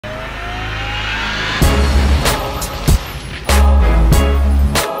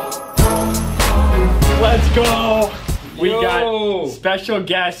Let's go. We Yo. got special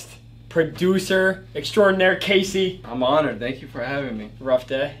guest, producer extraordinaire Casey. I'm honored. Thank you for having me. Rough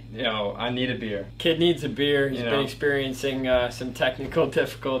day. Yo, I need a beer. Kid needs a beer. He's You been know. experiencing some technical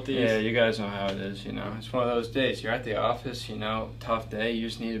difficulties. Yeah, you guys know how it is, you know. It's one of those days. You're at the office, you know, tough day, you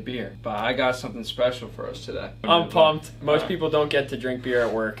just need a beer. But I got something special for us today. I'm pumped. Most people don't get to drink beer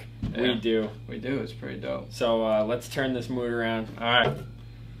at work. Yeah. We do. We do. It's pretty dope. So let's turn this mood around. All right.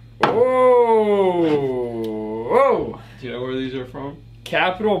 Whoa! Whoa! Do you know where these are from?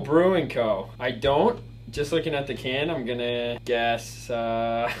 Capital Brewing Co. I don't. Just looking at the can, I'm gonna guess.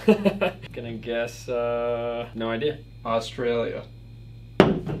 No idea. Australia.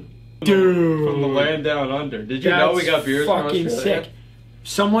 Dude, From the land down under. Did you know we got beers from fucking Australia? sick.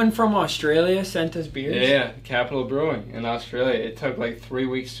 Someone from Australia sent us beers. Yeah, Capital Brewing in Australia. It took like 3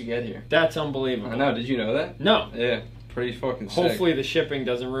 weeks to get here. That's unbelievable. I know. Did you know that? No. Yeah. Pretty fucking sick. Hopefully the shipping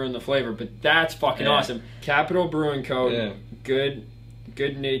doesn't ruin the flavor, but that's fucking awesome. Capital Brewing Co. Yeah.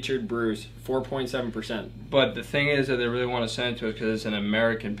 Good-natured brews, 4.7%. But the thing is that they really want to send it to us because it's an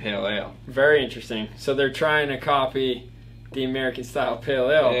American pale ale. Very interesting. So they're trying to copy the American style pale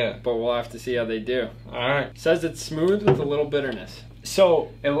ale, Yeah. but we'll have to see how they do. All right. Says it's smooth with a little bitterness.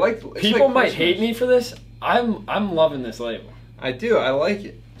 So It's people like might hate Christmas. me for this. I'm loving this label. I do. I like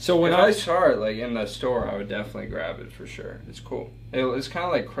it. So when If I saw it like in the store, I would definitely grab it for sure. It's cool. It's kind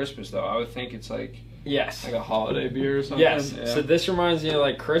of like Christmas though. I would think it's like yes, a holiday beer or something. yes. Yeah. So this reminds me of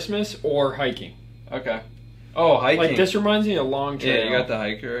like Christmas or hiking. Okay. Oh, hiking. Like this reminds me of long trail. Yeah, you got the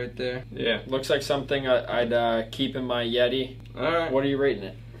hiker right there. Yeah. Looks like something I'd keep in my Yeti. All right. What are you rating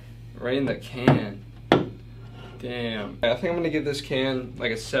it? Right in the can. Damn. I think I'm gonna give this can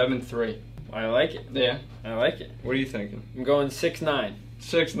like a 7.3. I like it. Yeah. I like it. What are you thinking? I'm going 6.9.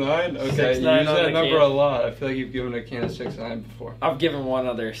 6.9. Okay. 6.9 You use on that the number can. a lot. I feel like you've given a can a 6.9 before. I've given one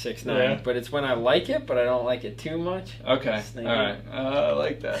other 6.9, Yeah. but it's when I like it, but I don't like it too much. Okay. Just All thinking. right. I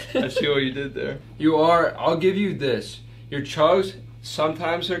like that. I see what you did there. I'll give you this. Your chugs,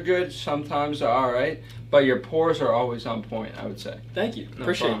 sometimes they're good, sometimes they're all right, but your pours are always on point, I would say. Thank you. No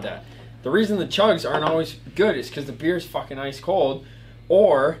Appreciate problem. that. The reason the chugs aren't always good is because the beer's fucking ice cold,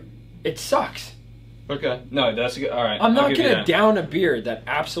 or it sucks. Okay. No, that's good. All right. I'm I'll not give you gonna that. down a beer that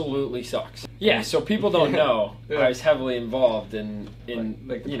absolutely sucks. Yeah, so people don't know Yeah. I was heavily involved in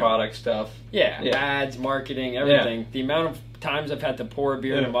like the you know, product stuff. Yeah, Yeah. ads, marketing, everything. The amount of times I've had to pour a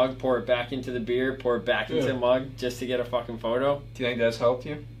beer in a Yeah. mug, pour it back into the beer, pour it back into Yeah. the mug just to get a fucking photo. Do you think that's helped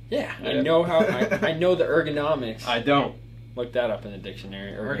you? Yeah, I Yeah. know how. I know the ergonomics. I don't. Look that up in the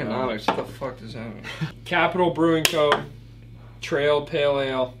dictionary. Ergonomics. What the fuck does that mean? Capital Brewing Co. Trail Pale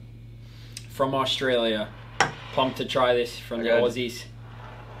Ale from Australia. Pumped to try this from the Okay. Aussies.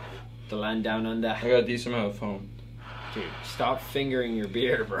 The land down under. I got a decent amount of foam. Dude, stop fingering your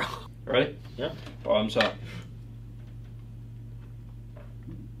beer, bro. Ready? Yeah. Bottoms up.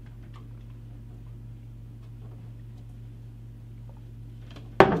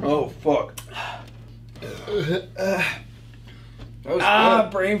 Oh fuck. That was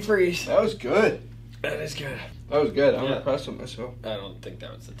good. Brain freeze. That was good. That is good. That was good. I'm Yeah. impressed with myself. I don't think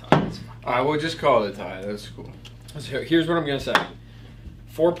that was the time. I will just call it a tie. That's cool. So here's what I'm gonna say.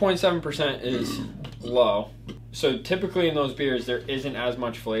 4.7% is low. So typically in those beers there isn't as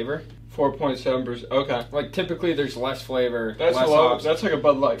much flavor. 4.7%. Okay. Like typically there's less flavor, That's less a lot. hops. That's like a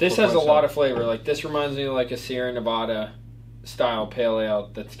Bud Light. This has a 4.7. lot of flavor. Like this reminds me of like a Sierra Nevada style pale ale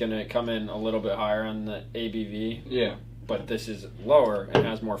that's gonna come in a little bit higher on the ABV. Yeah. But this is lower and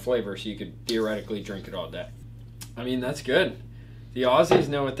has more flavor, so you could theoretically drink it all day. I mean, that's good. The Aussies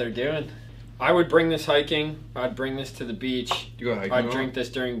know what they're doing. I would bring this hiking. I'd bring this to the beach. You go hiking. I'd on? drink this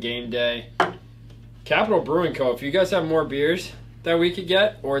during game day. Capital Brewing Co. If you guys have more beers that we could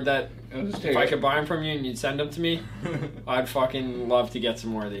get, or that I'll just if I could buy them from you and you'd send them to me, I'd fucking love to get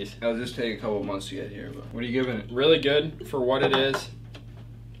some more of these. It'll just take a couple months to get here. But what are you giving it? Really good for what it is.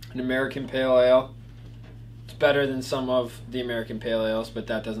 An American Pale Ale. It's better than some of the American Pale Ales, but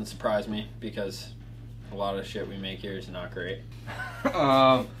that doesn't surprise me because a lot of shit we make here is not great.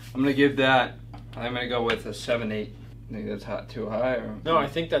 I'm gonna give that. I'm gonna go with a 7.8. Think that's too high or? No, I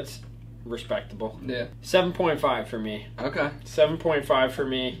think that's respectable. Yeah. 7.5 for me. Okay. 7.5 for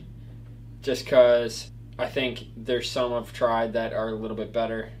me, just because I think there's some I've tried that are a little bit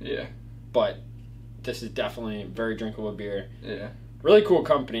better, Yeah. but this is definitely a very drinkable beer. Yeah. Really cool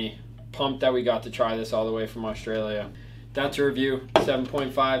company. Pumped that we got to try this all the way from Australia. That's a review.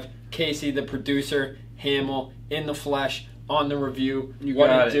 7.5. Casey, the producer, Hamill, in the flesh, on the review. You what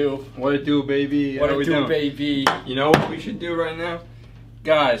got it it. do? What it do, baby? What How it we do, doing? baby? You know what we should do right now?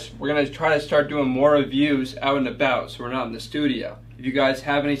 Guys, we're going to try to start doing more reviews out and about, so we're not in the studio. If you guys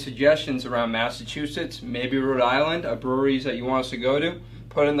have any suggestions around Massachusetts, maybe Rhode Island, breweries that you want us to go to,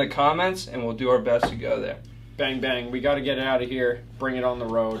 put in the comments and we'll do our best to go there. Bang, bang. We got to get it out of here. Bring it on the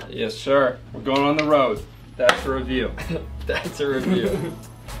road. Yes, sir. We're going on the road. That's a review. That's a review.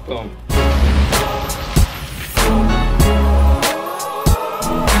 Boom.